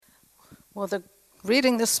Well, the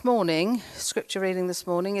scripture reading this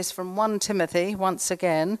morning is from 1 Timothy, once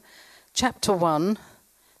again, chapter 1,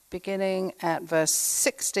 beginning at verse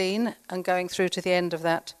 16 and going through to the end of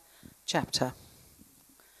that chapter.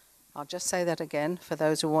 I'll just say that again for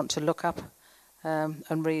those who want to look up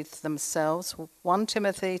and read themselves. 1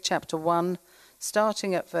 Timothy chapter 1,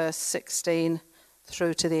 starting at verse 16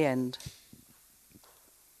 through to the end.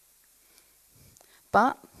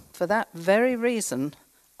 But for that very reason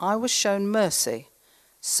I was shown mercy,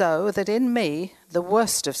 so that in me, the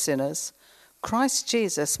worst of sinners, Christ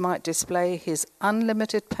Jesus might display his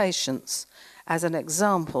unlimited patience as an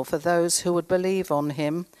example for those who would believe on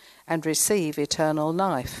him and receive eternal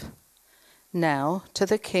life. Now, to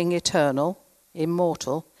the King eternal,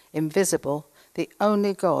 immortal, invisible, the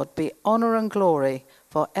only God, be honour and glory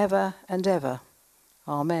for ever and ever.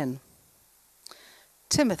 Amen.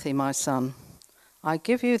 Timothy, my son, I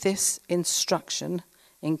give you this instruction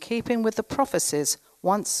in keeping with the prophecies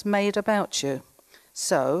once made about you,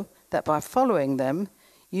 so that by following them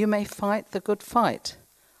you may fight the good fight,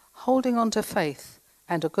 holding on to faith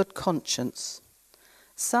and a good conscience.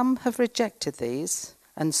 Some have rejected these,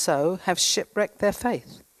 and so have shipwrecked their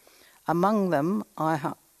faith. Among them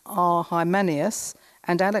are Hymenaeus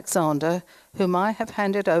and Alexander, whom I have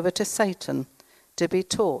handed over to Satan, to be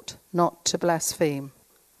taught not to blaspheme.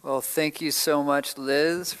 Well, thank you so much,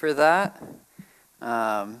 Liz, for that.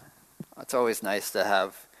 It's always nice to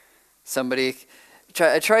have somebody.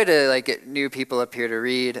 I try to get new people up here to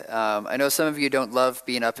read. I know some of you don't love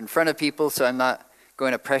being up in front of people, so I'm not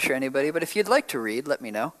going to pressure anybody. But if you'd like to read, let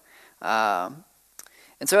me know. And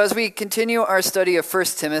so as we continue our study of 1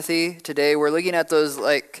 Timothy today, we're looking at those,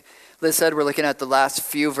 like Liz said, we're looking at the last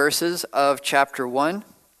few verses of chapter 1.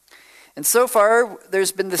 And so far,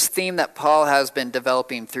 there's been this theme that Paul has been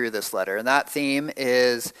developing through this letter. And that theme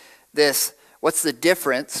is this: what's the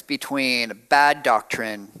difference between bad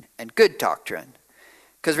doctrine and good doctrine?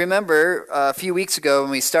 Because remember, a few weeks ago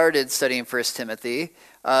when we started studying 1 Timothy,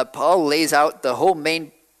 Paul lays out the whole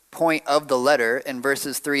main point of the letter in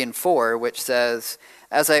verses 3 and 4, which says,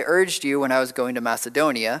 "As I urged you when I was going to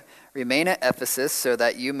Macedonia, remain at Ephesus so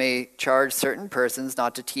that you may charge certain persons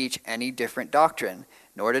not to teach any different doctrine,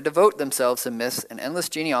 nor to devote themselves to myths and endless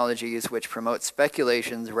genealogies which promote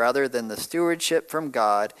speculations rather than the stewardship from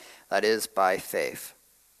God that is by faith."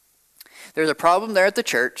 There's a problem there at the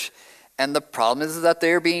church, and the problem is that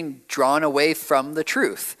they're being drawn away from the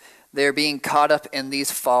truth. They're being caught up in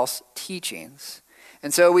these false teachings.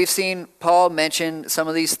 And so we've seen Paul mention some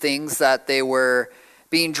of these things that they were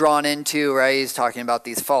being drawn into, right? He's talking about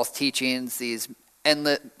these false teachings, these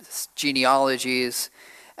endless genealogies,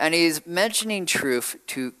 and he's mentioning truth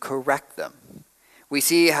to correct them. We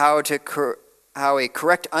see how a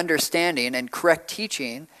correct understanding and correct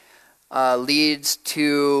teaching leads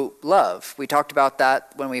to love. We talked about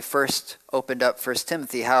that when we first opened up 1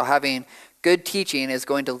 Timothy, how having good teaching is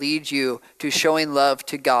going to lead you to showing love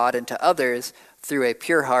to God and to others through a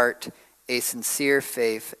pure heart, a sincere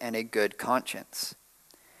faith, and a good conscience.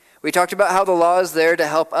 We talked about how the law is there to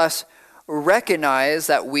help us recognize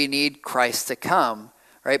that we need Christ to come.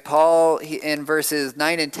 Right? Paul, in verses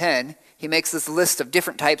 9 and 10, he makes this list of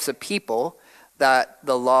different types of people that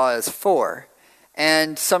the law is for.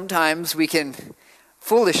 And sometimes we can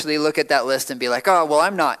foolishly look at that list and be like, oh, well,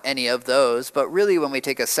 I'm not any of those. But really, when we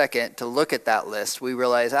take a second to look at that list, we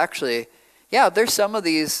realize, actually, yeah, there's some of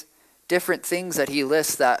these different things that he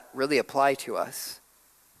lists that really apply to us.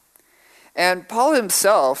 And Paul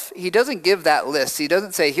himself, he doesn't give that list. He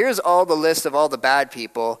doesn't say, here's all the list of all the bad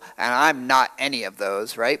people, and I'm not any of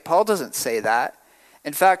those, right? Paul doesn't say that.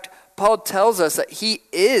 In fact, Paul tells us that he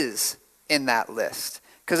is in that list.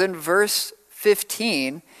 Because in verse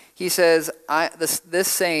 15, he says, this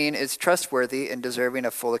saying is trustworthy and deserving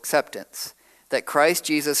of full acceptance, that Christ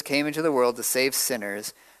Jesus came into the world to save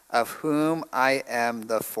sinners, of whom I am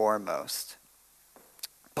the foremost.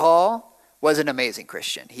 Paul was an amazing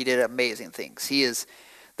Christian. He did amazing things.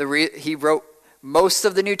 He wrote most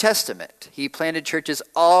of the New Testament. He planted churches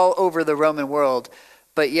all over the Roman world.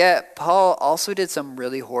 But yet, Paul also did some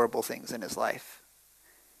really horrible things in his life.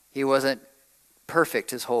 He wasn't perfect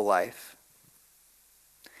his whole life.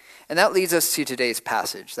 And that leads us to today's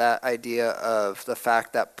passage, that idea of the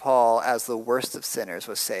fact that Paul, as the worst of sinners,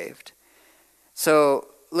 was saved. So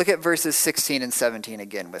look at verses 16 and 17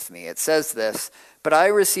 again with me. It says this: "But I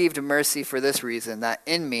received mercy for this reason, that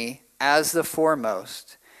in me, as the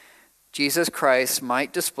foremost, Jesus Christ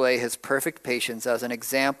might display his perfect patience as an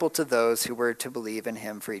example to those who were to believe in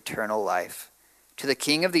him for eternal life. To the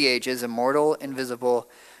King of the ages, immortal, invisible,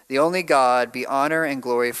 the only God, be honor and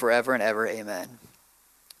glory forever and ever. Amen."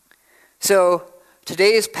 So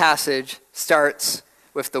today's passage starts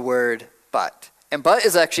with the word but. And but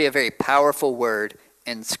is actually a very powerful word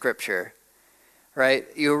in Scripture, right?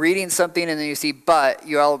 You're reading something and then you see but,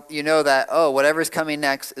 you know that, oh, whatever's coming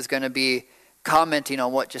next is going to be commenting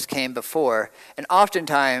on what just came before. And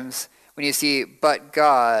oftentimes, when you see but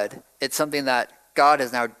God, it's something that God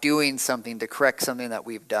is now doing something to correct something that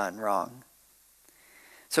we've done wrong.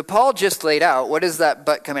 So Paul just laid out, what is that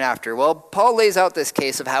but coming after? Well, Paul lays out this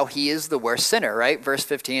case of how he is the worst sinner, right? Verse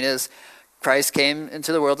 15 is, Christ came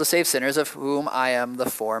into the world to save sinners, of whom I am the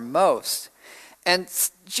foremost. And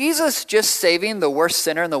Jesus just saving the worst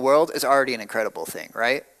sinner in the world is already an incredible thing,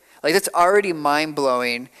 right? Like, it's already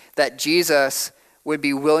mind-blowing that Jesus would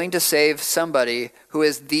be willing to save somebody who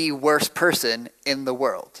is the worst person in the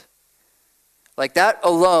world. Like, that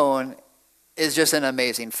alone is just an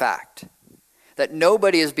amazing fact, that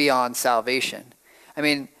nobody is beyond salvation. I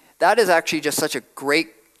mean, that is actually just such a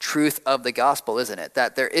great truth of the gospel, isn't it?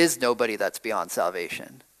 That there is nobody that's beyond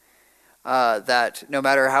salvation. That no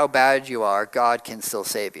matter how bad you are, God can still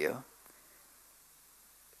save you.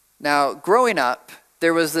 Now, growing up,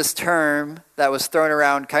 there was this term that was thrown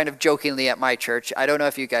around kind of jokingly at my church. I don't know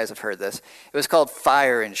if you guys have heard this. It was called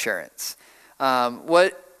fire insurance.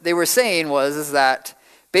 What they were saying is that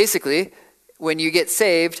basically, when you get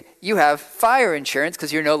saved, you have fire insurance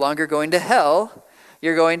because you're no longer going to hell,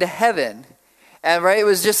 you're going to heaven. And right, it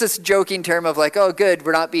was just this joking term of like, oh good,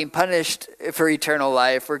 we're not being punished for eternal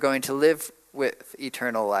life, we're going to live with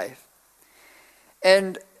eternal life.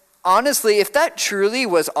 And honestly, if that truly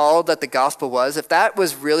was all that the gospel was, if that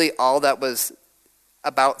was really all that was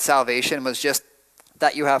about salvation, was just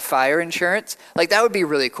that you have fire insurance, like that would be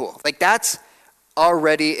really cool. Like that's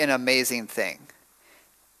already an amazing thing.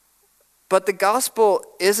 But the gospel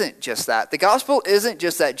isn't just that. The gospel isn't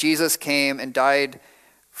just that Jesus came and died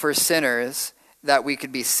for sinners, that we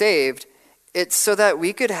could be saved. It's so that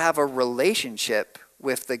we could have a relationship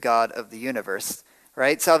with the God of the universe,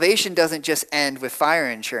 right? Salvation doesn't just end with fire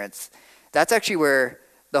insurance. That's actually where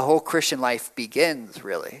the whole Christian life begins,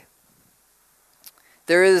 really.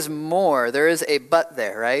 There is more. There is a but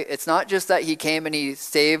there, right? It's not just that he came and he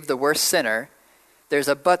saved the worst sinner. There's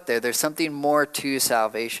a but there. There's something more to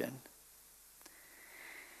salvation.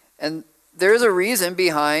 And there's a reason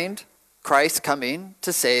behind Christ coming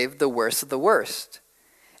to save the worst of the worst.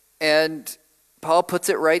 And Paul puts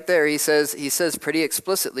it right there. He says pretty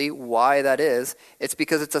explicitly why that is. It's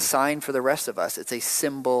because it's a sign for the rest of us. It's a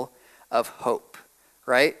symbol of hope,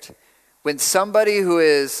 right? When somebody who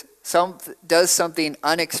does something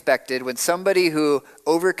unexpected, when somebody who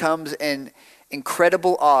overcomes an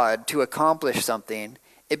incredible odd to accomplish something,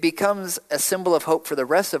 it becomes a symbol of hope for the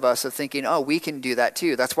rest of us of thinking, oh, we can do that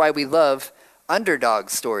too. That's why we love underdog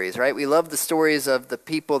stories, right? We love the stories of the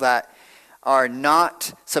people that are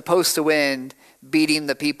not supposed to win beating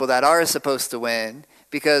the people that are supposed to win,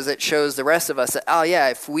 because it shows the rest of us that, oh yeah,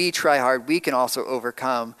 if we try hard, we can also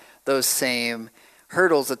overcome those same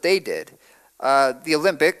hurdles that they did. The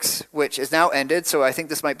Olympics, which is now ended, so I think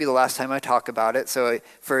this might be the last time I talk about it. So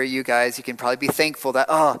for you guys, you can probably be thankful that,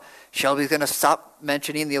 oh, Shelby's going to stop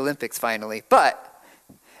mentioning the Olympics finally. But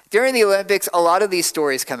during the Olympics, a lot of these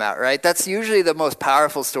stories come out, right? That's usually the most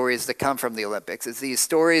powerful stories that come from the Olympics. It's these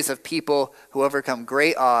stories of people who overcome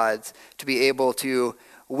great odds to be able to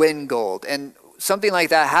win gold. And something like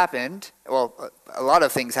that happened. Well, a lot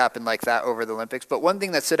of things happened like that over the Olympics. But one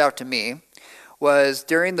thing that stood out to me was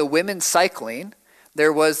during the women's cycling,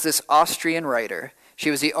 there was this Austrian rider. She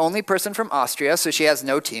was the only person from Austria, so she has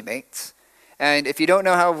no teammates. And if you don't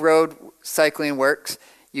know how road cycling works,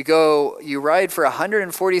 you ride for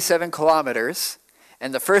 147 kilometers,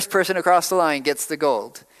 and the first person across the line gets the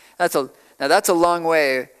gold. That's a long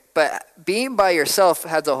way, but being by yourself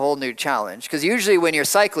has a whole new challenge, because usually when you're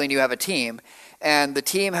cycling, you have a team, and the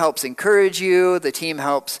team helps encourage you, the team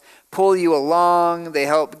helps pull you along, they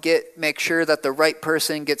help make sure that the right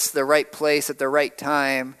person gets to the right place at the right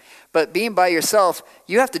time. But being by yourself,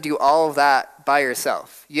 you have to do all of that by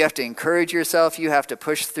yourself. You have to encourage yourself. You have to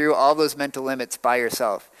push through all those mental limits by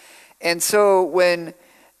yourself. And so when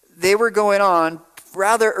they were going on,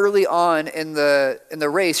 rather early on in the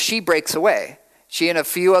race, she breaks away. She and a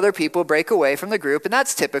few other people break away from the group, and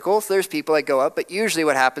that's typical. So there's people that go up, but usually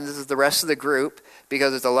what happens is the rest of the group,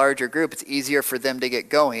 because it's a larger group, it's easier for them to get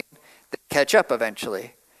going. They catch up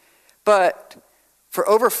eventually. But for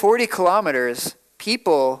over 40 kilometers,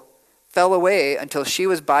 people fell away until she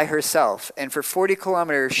was by herself. And for 40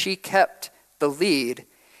 kilometers, she kept the lead.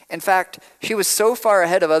 In fact, she was so far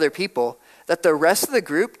ahead of other people that the rest of the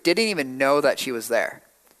group didn't even know that she was there.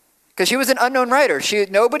 because she was an unknown writer.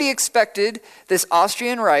 Nobody expected this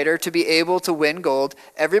Austrian writer to be able to win gold.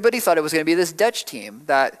 Everybody thought it was going to be this Dutch team,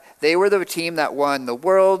 that they were the team that won the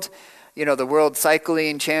world, the world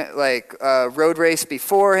cycling road race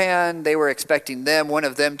beforehand. They were expecting one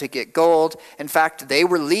of them to get gold. In fact, they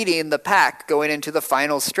were leading the pack going into the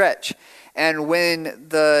final stretch. And when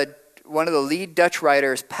one of the lead Dutch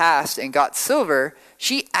riders passed and got silver,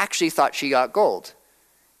 she actually thought she got gold,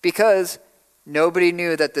 because nobody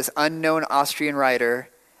knew that this unknown Austrian rider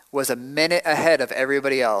was a minute ahead of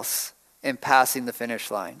everybody else in passing the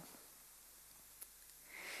finish line.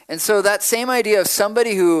 And so that same idea of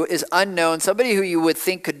somebody who is unknown, somebody who you would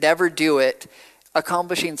think could never do it,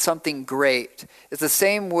 accomplishing something great, is the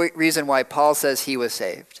same reason why Paul says he was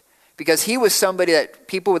saved. Because he was somebody that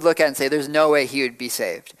people would look at and say, there's no way he would be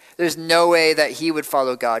saved. There's no way that he would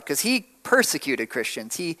follow God, because he persecuted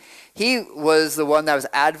Christians. He was the one that was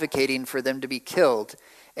advocating for them to be killed.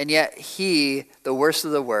 And yet he, the worst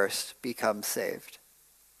of the worst, becomes saved.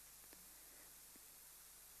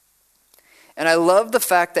 And I love the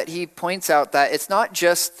fact that he points out that it's not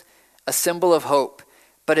just a symbol of hope,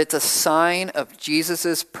 but it's a sign of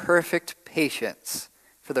Jesus' perfect patience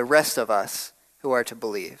for the rest of us who are to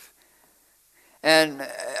believe.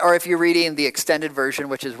 Or if you're reading the extended version,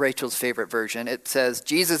 which is Rachel's favorite version, it says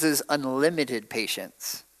Jesus' unlimited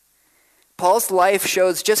patience. Paul's life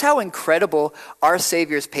shows just how incredible our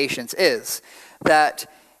Savior's patience is.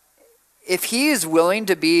 That if he is willing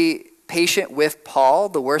to be patient with Paul,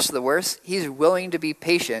 the worst of the worst, he's willing to be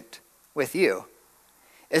patient with you.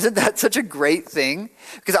 Isn't that such a great thing?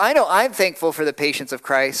 Because I know I'm thankful for the patience of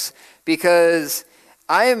Christ, because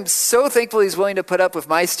I am so thankful he's willing to put up with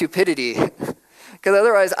my stupidity. Because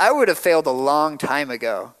otherwise I would have failed a long time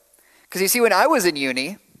ago. Because you see, when I was in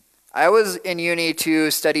uni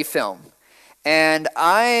to study film. And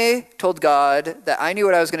I told God that I knew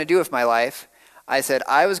what I was going to do with my life. I said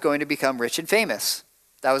I was going to become rich and famous.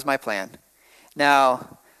 That was my plan.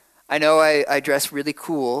 Now, I know I dress really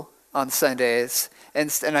cool on Sundays,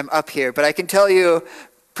 and I'm up here, but I can tell you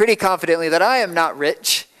pretty confidently that I am not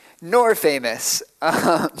rich nor famous.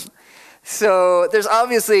 So there's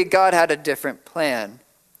obviously, God had a different plan.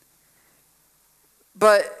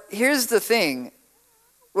 But here's the thing.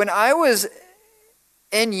 When I was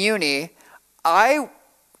in uni, I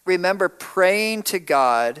remember praying to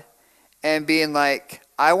God and being like,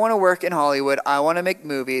 I want to work in Hollywood. I want to make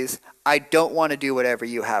movies. I don't want to do whatever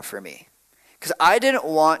you have for me. Because I didn't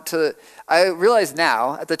want to, I realize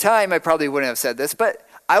now, at the time I probably wouldn't have said this, but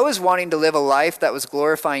I was wanting to live a life that was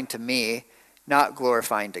glorifying to me, not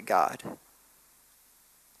glorifying to God.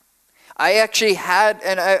 I actually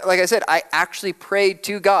like I said, I actually prayed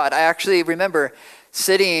to God. I actually remember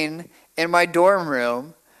sitting in my dorm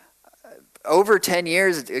room over 10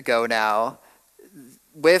 years ago now,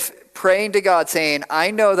 with praying to God, saying,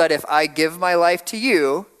 I know that if I give my life to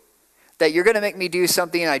you, that you're going to make me do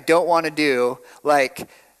something I don't want to do, like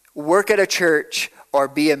work at a church or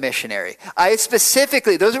be a missionary.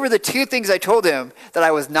 Those were the two things I told him that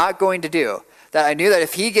I was not going to do. That I knew that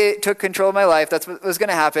if he took control of my life, that's what was going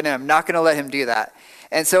to happen, and I'm not going to let him do that.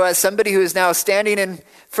 And so as somebody who is now standing in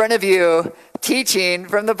front of you, teaching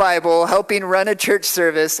from the Bible, helping run a church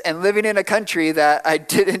service, and living in a country that I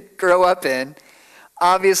didn't grow up in,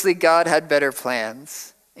 obviously God had better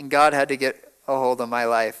plans, and God had to get a hold of my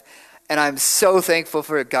life. And I'm so thankful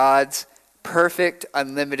for God's perfect,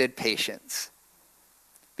 unlimited patience,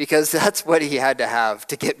 because that's what he had to have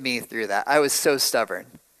to get me through that. I was so stubborn.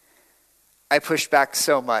 I pushed back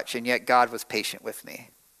so much, and yet God was patient with me.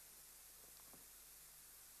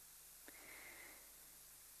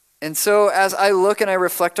 And so as I look and I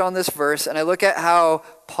reflect on this verse, and I look at how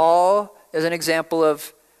Paul is an example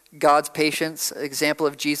of God's patience, an example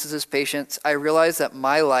of Jesus' patience, I realize that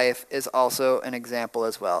my life is also an example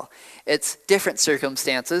as well. It's different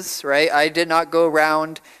circumstances, right? I did not go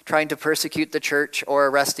around trying to persecute the church or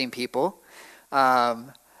arresting people.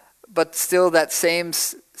 But still the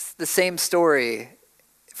same story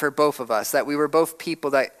for both of us, that we were both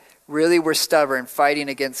people that really were stubborn, fighting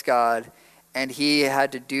against God, and he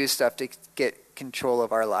had to do stuff to get control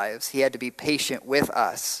of our lives. He had to be patient with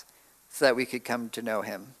us so that we could come to know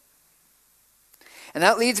him. And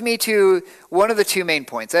that leads me to one of the two main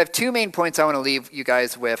points. I have two main points I want to leave you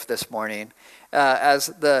guys with this morning as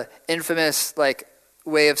the infamous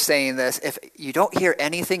way of saying this. If you don't hear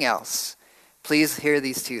anything else, please hear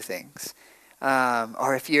these two things.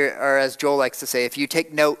 Or as Joel likes to say, if you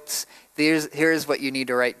take notes, here's what you need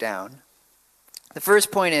to write down. The first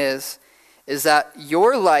point is that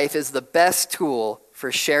your life is the best tool for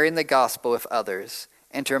sharing the gospel with others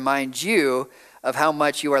and to remind you of how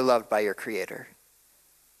much you are loved by your Creator.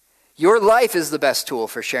 Your life is the best tool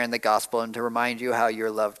for sharing the gospel and to remind you how you're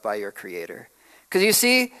loved by your Creator. Because you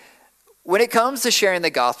see, when it comes to sharing the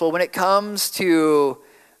gospel, when it comes to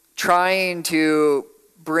trying to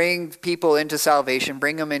bring people into salvation,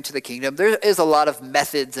 bring them into the kingdom, there is a lot of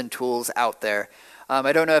methods and tools out there.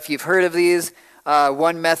 I don't know if you've heard of these.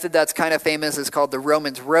 One method that's kind of famous is called the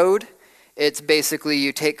Romans Road. It's basically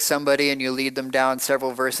you take somebody and you lead them down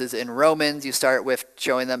several verses in Romans. You start with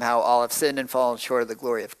showing them how all have sinned and fallen short of the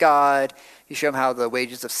glory of God. You show them how the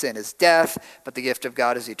wages of sin is death, but the gift of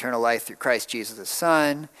God is eternal life through Christ Jesus his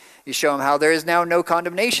Son. You show them how there is now no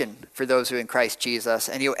condemnation for those who are in Christ Jesus.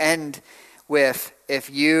 And you end with, if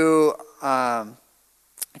you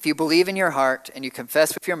believe in your heart and you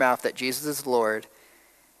confess with your mouth that Jesus is Lord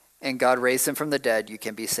and God raised him from the dead, you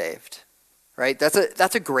can be saved. Right?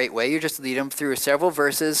 That's a great way. You just lead them through several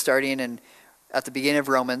verses, starting at the beginning of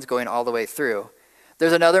Romans, going all the way through.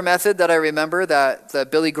 There's another method that I remember that the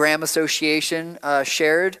Billy Graham Association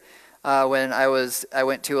shared when I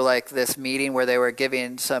went to this meeting where they were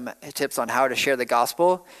giving some tips on how to share the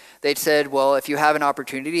gospel. They said, well, if you have an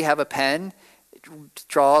opportunity, have a pen,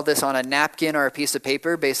 draw this on a napkin or a piece of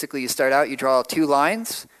paper. Basically, you start out, you draw 2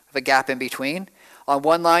 lines with a gap in between. On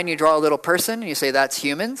one line, you draw a little person, and you say that's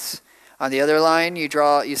humans. On the other line, you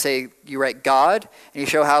write God, and you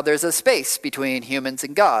show how there's a space between humans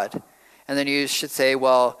and God. And then you should say,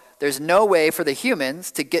 well, there's no way for the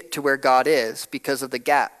humans to get to where God is because of the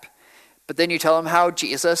gap. But then you tell them how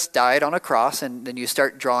Jesus died on a cross, and then you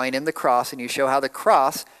start drawing in the cross, and you show how the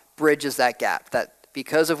cross bridges that gap, that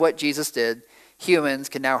because of what Jesus did, humans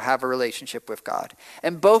can now have a relationship with God.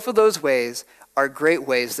 And both of those ways are great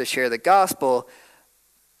ways to share the gospel.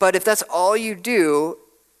 But if that's all you do,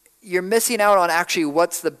 you're missing out on actually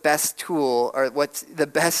what's the best tool, or what's the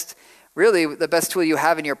best tool you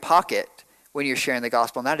have in your pocket when you're sharing the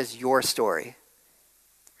gospel, and that is your story.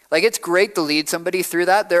 It's great to lead somebody through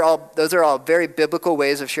that. Those are all very biblical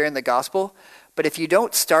ways of sharing the gospel. But if you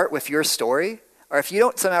don't start with your story, or if you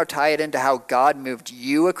don't somehow tie it into how God moved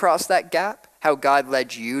you across that gap, how God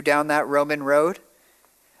led you down that Roman road,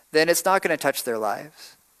 then it's not going to touch their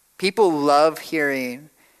lives. People love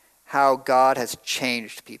hearing how God has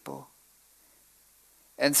changed people.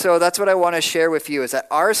 And so that's what I want to share with you, is that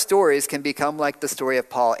our stories can become like the story of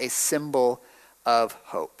Paul, a symbol of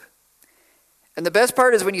hope. And the best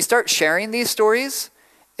part is when you start sharing these stories,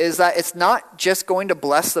 is that it's not just going to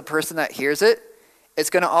bless the person that hears it, it's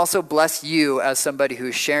going to also bless you as somebody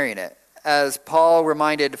who's sharing it. As Paul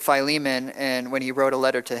reminded Philemon and when he wrote a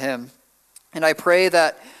letter to him, and I pray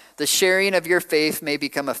that the sharing of your faith may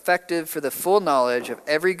become effective for the full knowledge of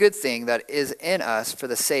every good thing that is in us for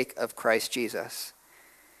the sake of Christ Jesus.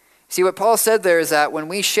 See, what Paul said there is that when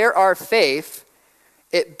we share our faith,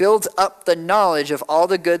 it builds up the knowledge of all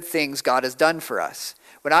the good things God has done for us.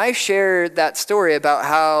 When I shared that story about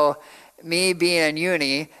how me being in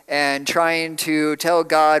uni and trying to tell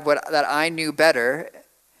God that I knew better,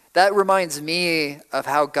 that reminds me of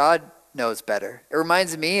how God knows better. It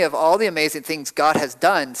reminds me of all the amazing things God has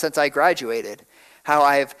done since I graduated. How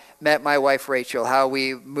I've met my wife Rachel, how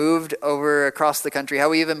we moved over across the country, how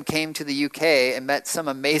we even came to the UK and met some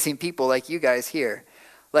amazing people like you guys here.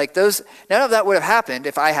 None of that would have happened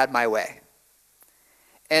if I had my way.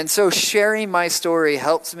 And so sharing my story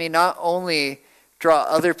helps me not only draw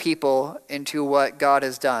other people into what God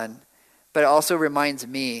has done, but it also reminds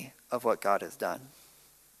me of what God has done.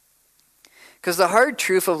 Because the hard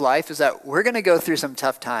truth of life is that we're going to go through some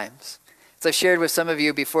tough times. As I shared with some of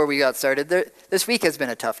you before we got started, this week has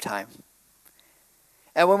been a tough time.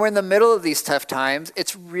 And when we're in the middle of these tough times,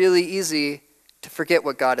 it's really easy to forget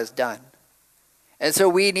what God has done. And so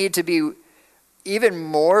we need to be, even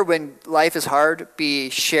more when life is hard,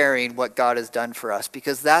 be sharing what God has done for us,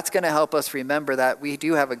 because that's going to help us remember that we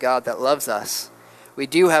do have a God that loves us. We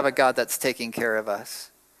do have a God that's taking care of us.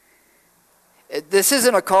 This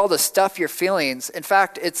isn't a call to stuff your feelings. In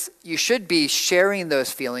fact, you should be sharing those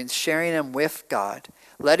feelings, sharing them with God,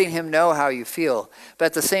 letting him know how you feel, but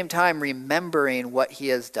at the same time remembering what he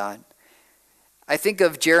has done. I think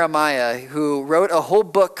of Jeremiah, who wrote a whole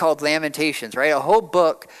book called Lamentations, right? A whole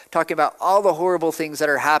book talking about all the horrible things that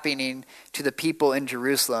are happening to the people in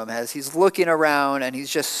Jerusalem as he's looking around and he's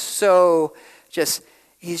just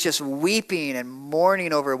weeping and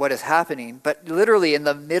mourning over what is happening. But literally in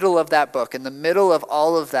the middle of that book, in the middle of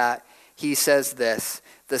all of that, he says this: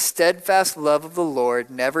 the steadfast love of the Lord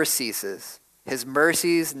never ceases. His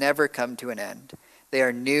mercies never come to an end. They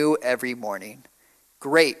are new every morning.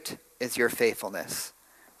 Great is your faithfulness.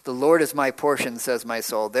 The Lord is my portion, says my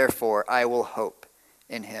soul. Therefore, I will hope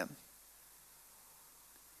in him.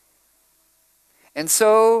 And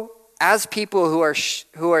so, as people who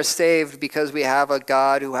are saved because we have a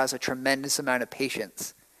God who has a tremendous amount of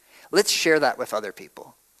patience, let's share that with other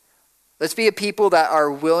people. Let's be a people that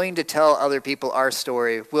are willing to tell other people our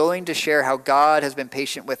story, willing to share how God has been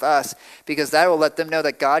patient with us, because that will let them know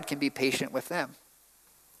that God can be patient with them.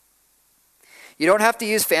 You don't have to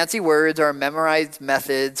use fancy words or memorize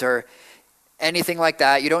methods or anything like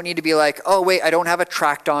that. You don't need to be like, oh, wait, I don't have a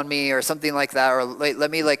tract on me or something like that, or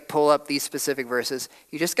let me pull up these specific verses.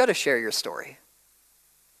 You just got to share your story.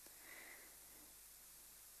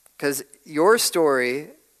 Because your story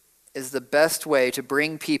is the best way to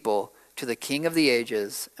bring people to the King of the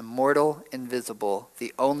ages, immortal, invisible,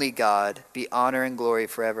 the only God, be honor and glory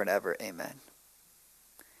forever and ever. Amen.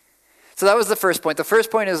 So that was the first point. The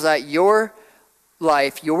first point is that your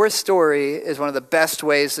life, your story is one of the best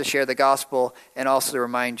ways to share the gospel and also to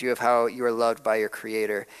remind you of how you are loved by your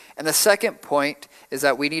Creator. And the second point is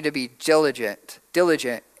that we need to be diligent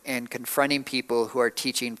in confronting people who are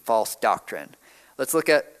teaching false doctrine. Let's look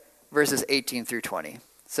at verses 18 through 20. It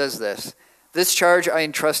says this charge I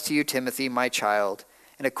entrust to you, Timothy, my child,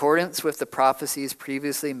 in accordance with the prophecies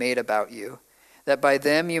previously made about you, that by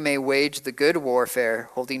them you may wage the good warfare,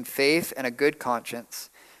 holding faith and a good conscience.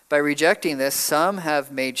 By rejecting this, some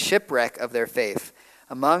have made shipwreck of their faith,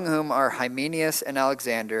 among whom are Hymenaeus and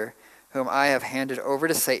Alexander, whom I have handed over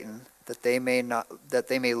to Satan, that they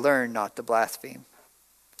may learn not to blaspheme.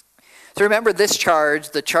 So remember, this charge,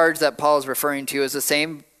 the charge that Paul is referring to, is the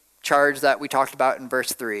same charge that we talked about in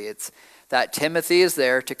verse 3. It's that Timothy is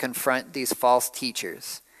there to confront these false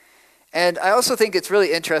teachers. And I also think it's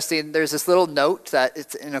really interesting. There's this little note that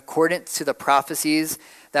it's in accordance to the prophecies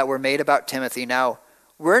that were made about Timothy. Now,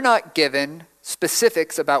 we're not given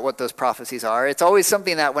specifics about what those prophecies are. It's always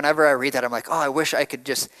something that whenever I read that, I'm like, oh, I wish I could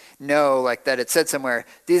just know, that it said somewhere,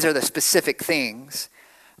 these are the specific things.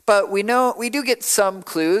 But we do get some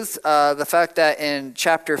clues. The fact that in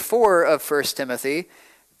chapter 4 of 1 Timothy,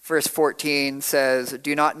 verse 14 says,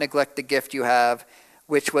 do not neglect the gift you have,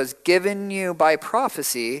 which was given you by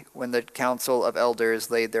prophecy when the council of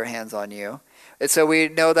elders laid their hands on you. And so we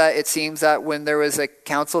know that it seems that when there was a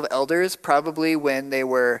council of elders, probably when they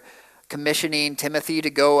were commissioning Timothy to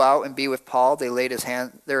go out and be with Paul, they laid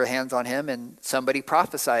their hands on him and somebody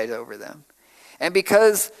prophesied over them. And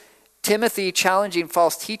because Timothy challenging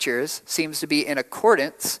false teachers seems to be in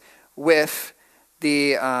accordance with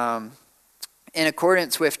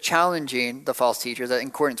challenging the false teachers, in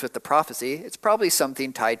accordance with the prophecy, it's probably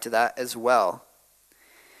something tied to that as well.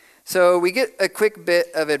 So we get a quick bit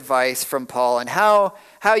of advice from Paul on how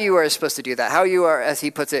you are supposed to do that, how you are, as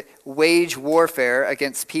he puts it, wage warfare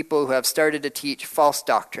against people who have started to teach false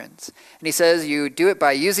doctrines. And he says you do it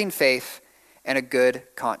by using faith and a good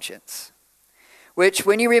conscience. Which,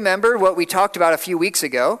 when you remember what we talked about a few weeks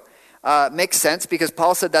ago, makes sense, because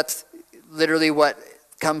Paul said that's literally what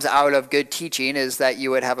comes out of good teaching, is that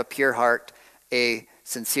you would have a pure heart, a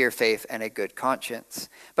sincere faith, and a good conscience.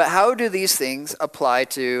 But how do these things apply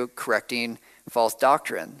to correcting false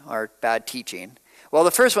doctrine or bad teaching? Well,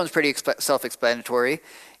 the first one's pretty self-explanatory.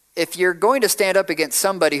 If you're going to stand up against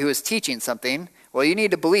somebody who is teaching something, well, you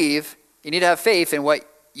need to have faith in what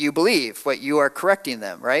you believe, what you are correcting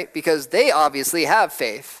them, right? Because they obviously have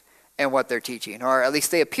faith in what they're teaching, or at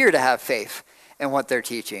least they appear to have faith in what they're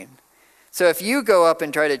teaching. So if you go up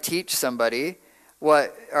and try to teach somebody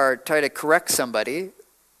or try to correct somebody,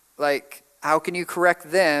 how can you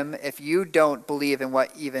correct them if you don't believe in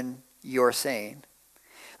what even you're saying?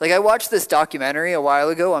 I watched this documentary a while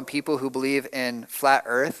ago on people who believe in flat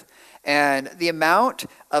earth, and the amount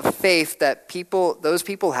of faith that those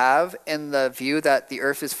people have in the view that the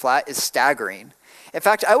earth is flat is staggering. In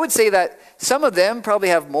fact, I would say that some of them probably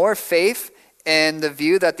have more faith in the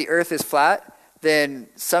view that the earth is flat than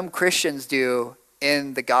some Christians do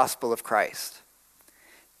in the gospel of Christ.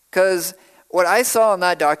 Because what I saw in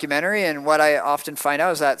that documentary, and what I often find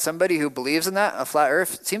out, is that somebody who believes in that, a flat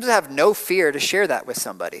earth, seems to have no fear to share that with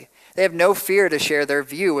somebody. They have no fear to share their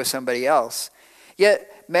view with somebody else.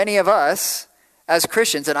 Yet many of us as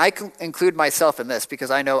Christians, and I include myself in this because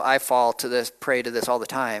I know I prey to this all the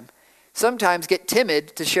time, sometimes get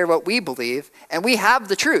timid to share what we believe, and we have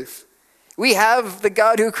the truth. We have the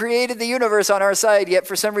God who created the universe on our side, yet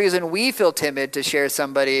for some reason we feel timid to share with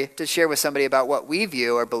somebody about what we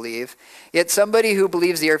view or believe. Yet somebody who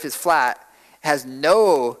believes the earth is flat has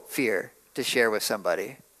no fear to share with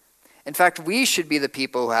somebody. In fact, we should be the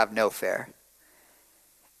people who have no fear.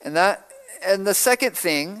 And the second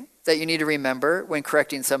thing that you need to remember when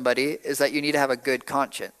correcting somebody is that you need to have a good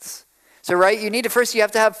conscience. So, right, you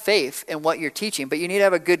have to have faith in what you're teaching, but you need to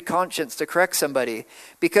have a good conscience to correct somebody.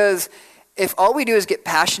 Because if all we do is get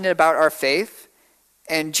passionate about our faith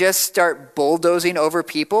and just start bulldozing over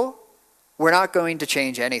people, we're not going to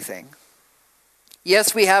change anything.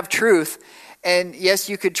 Yes, we have truth, and yes,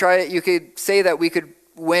 you could say that we could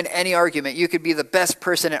win any argument. You could be the best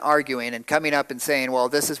person at arguing and coming up and saying, well,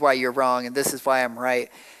 this is why you're wrong and this is why I'm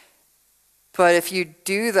right. But if you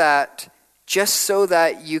do that just so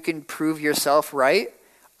that you can prove yourself right,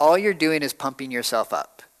 all you're doing is pumping yourself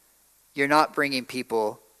up. You're not bringing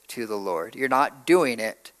people to the Lord. You're not doing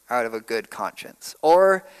it out of a good conscience.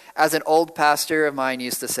 Or, as an old pastor of mine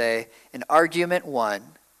used to say, an argument won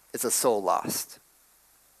is a soul lost.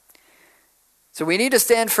 So we need to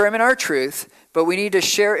stand firm in our truth, but we need to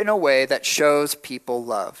share it in a way that shows people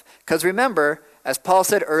love. Because remember, as Paul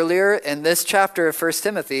said earlier in this chapter of 1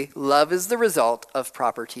 Timothy, love is the result of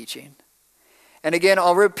proper teaching. And again,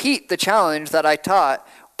 I'll repeat the challenge that I taught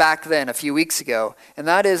back then a few weeks ago. And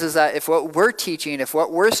that is that if what we're teaching, if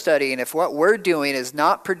what we're studying, if what we're doing is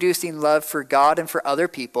not producing love for God and for other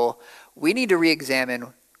people, we need to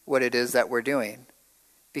re-examine what it is that we're doing.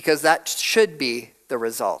 Because that should be the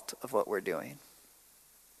result of what we're doing.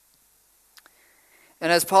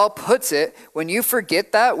 And as Paul puts it, when you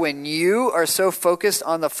forget that, when you are so focused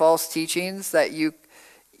on the false teachings that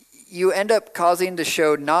you end up causing to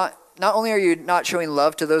show not only are you not showing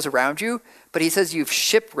love to those around you, but he says you've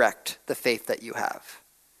shipwrecked the faith that you have.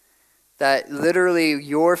 That literally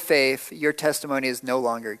your faith, your testimony is no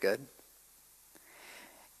longer good.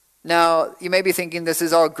 Now, you may be thinking this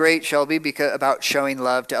is all great, Shelby, about showing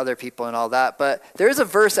love to other people and all that, but there is a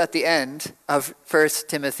verse at the end of 1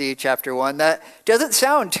 Timothy chapter 1 that doesn't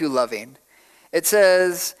sound too loving. It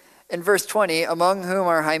says in verse 20, among whom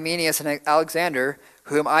are Hymenaeus and Alexander,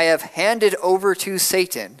 whom I have handed over to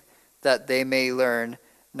Satan, that they may learn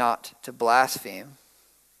not to blaspheme.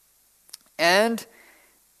 And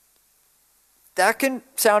that can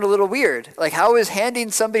sound a little weird. Like, how is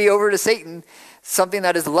handing somebody over to Satan something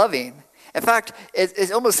that is loving? In fact,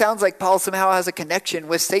 it almost sounds like Paul somehow has a connection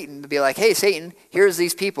with Satan to be like, hey, Satan, here's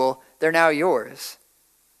these people. They're now yours.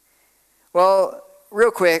 Well, real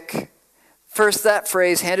quick, first, that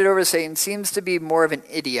phrase, handed over to Satan, seems to be more of an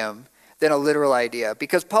idiom than a literal idea.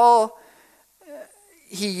 Because Paul,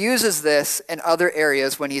 he uses this in other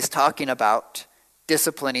areas when he's talking about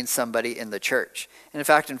disciplining somebody in the church. And in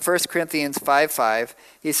fact, in 1 Corinthians 5:5,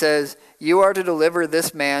 he says, you are to deliver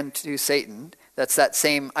this man to Satan. That's that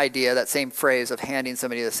same idea, that same phrase of handing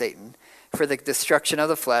somebody to Satan, for the destruction of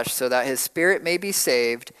the flesh, so that his spirit may be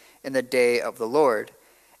saved in the day of the Lord.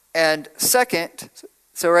 And second,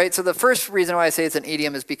 so the first reason why I say it's an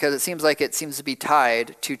idiom is because it seems to be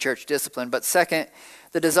tied to church discipline. But second,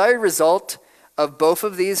 the desired result of both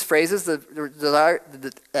of these phrases, the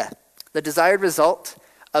desired result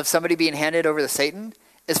of somebody being handed over to Satan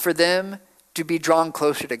is for them to be drawn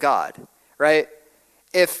closer to God, right?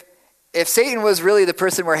 If Satan was really the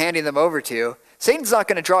person we're handing them over to, Satan's not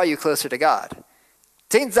going to draw you closer to God.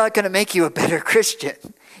 Satan's not going to make you a better Christian.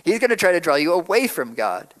 He's going to try to draw you away from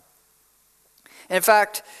God. And in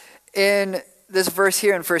fact, in this verse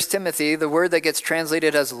here in 1 Timothy, the word that gets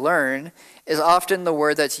translated as learn is often the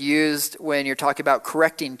word that's used when you're talking about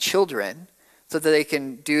correcting children so that they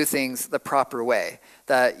can do things the proper way,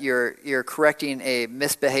 that you're correcting a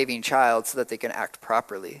misbehaving child so that they can act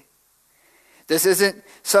properly. This isn't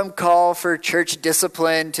some call for church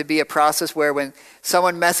discipline to be a process where when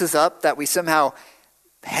someone messes up that we somehow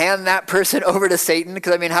hand that person over to Satan,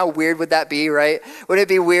 because how weird would that be, right? Wouldn't it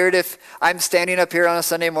be weird if I'm standing up here on a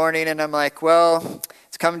Sunday morning and I'm like, well,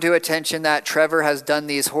 it's come to attention that Trevor has done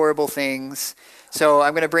these horrible things, so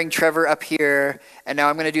I'm going to bring Trevor up here, and now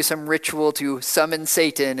I'm going to do some ritual to summon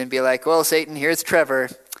Satan and be like, well, Satan, here's Trevor.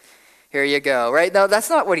 Here you go, right? No, that's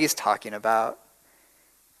not what he's talking about.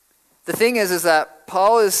 The thing is that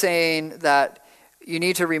Paul is saying that you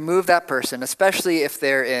need to remove that person, especially if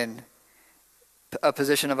they're in a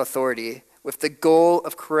position of authority, with the goal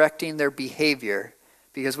of correcting their behavior.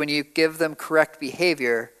 Because when you give them correct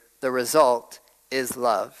behavior, the result is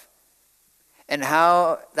love. And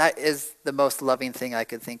how that is the most loving thing I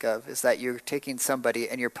could think of, is that you're taking somebody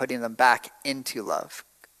and you're putting them back into love.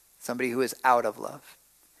 Somebody who is out of love.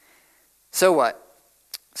 So what?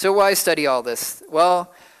 So why study all this?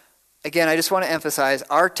 Well, again, I just want to emphasize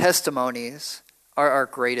our testimonies are our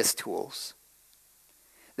greatest tools.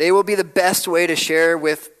 They will be the best way to share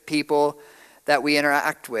with people that we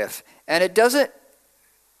interact with. And it doesn't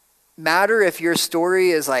matter if your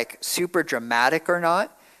story is super dramatic or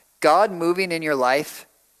not. God moving in your life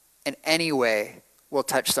in any way will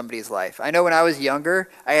touch somebody's life. I know when I was younger,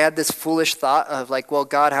 I had this foolish thought of well,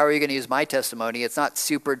 God, how are you going to use my testimony? It's not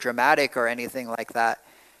super dramatic or anything like that.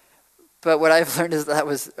 But what I've learned is that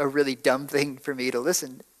was a really dumb thing for me to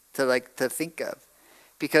listen to, to think of.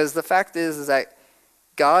 Because the fact is that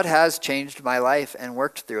God has changed my life and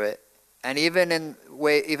worked through it. And even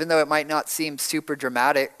though it might not seem super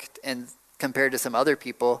dramatic and compared to some other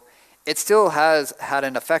people, it still has had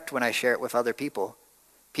an effect when I share it with other people.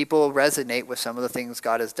 People resonate with some of the things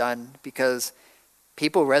God has done because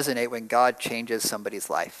people resonate when God changes somebody's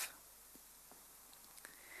life.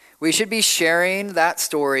 We should be sharing that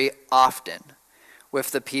story often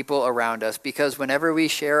with the people around us, because whenever we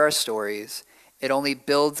share our stories, it only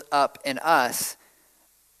builds up in us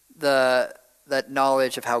that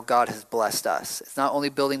knowledge of how God has blessed us. It's not only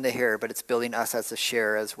building the hearer, but it's building us as a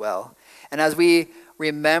sharer as well. And as we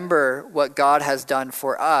remember what God has done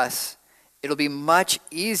for us, it'll be much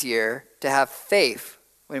easier to have faith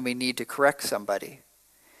when we need to correct somebody.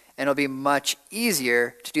 And it'll be much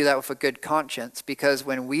easier to do that with a good conscience, because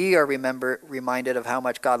when we are reminded of how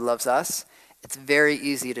much God loves us, it's very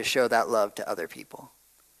easy to show that love to other people.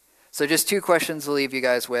 So just 2 questions to leave you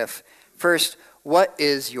guys with. First, what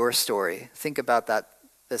is your story? Think about that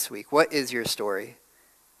this week. What is your story?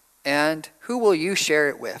 And who will you share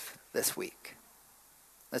it with this week?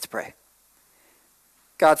 Let's pray.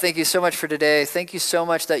 God, thank you so much for today. Thank you so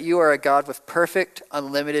much that you are a God with perfect,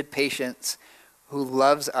 unlimited patience who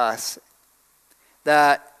loves us,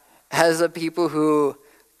 that as a people who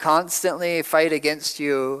constantly fight against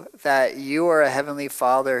you, that you are a heavenly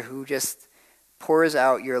Father who just pours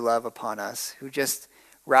out your love upon us, who just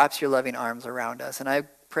wraps your loving arms around us. And I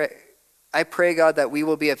pray, God, that we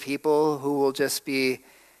will be a people who will just be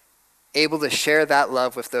able to share that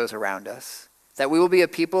love with those around us. That we will be a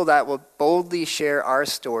people that will boldly share our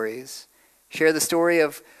stories, share the story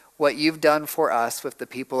of what you've done for us with the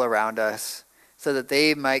people around us, so that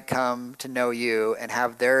they might come to know you and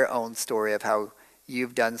have their own story of how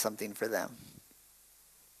you've done something for them.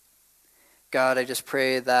 God, I just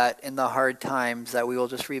pray that in the hard times that we will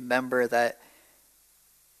just remember that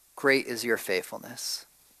great is your faithfulness.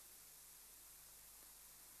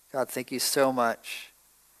 God, thank you so much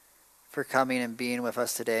for coming and being with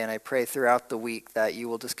us today. And I pray throughout the week that you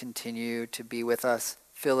will just continue to be with us,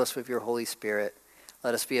 fill us with your Holy Spirit.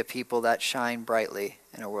 Let us be a people that shine brightly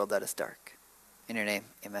in a world that is dark. In your name,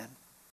 amen.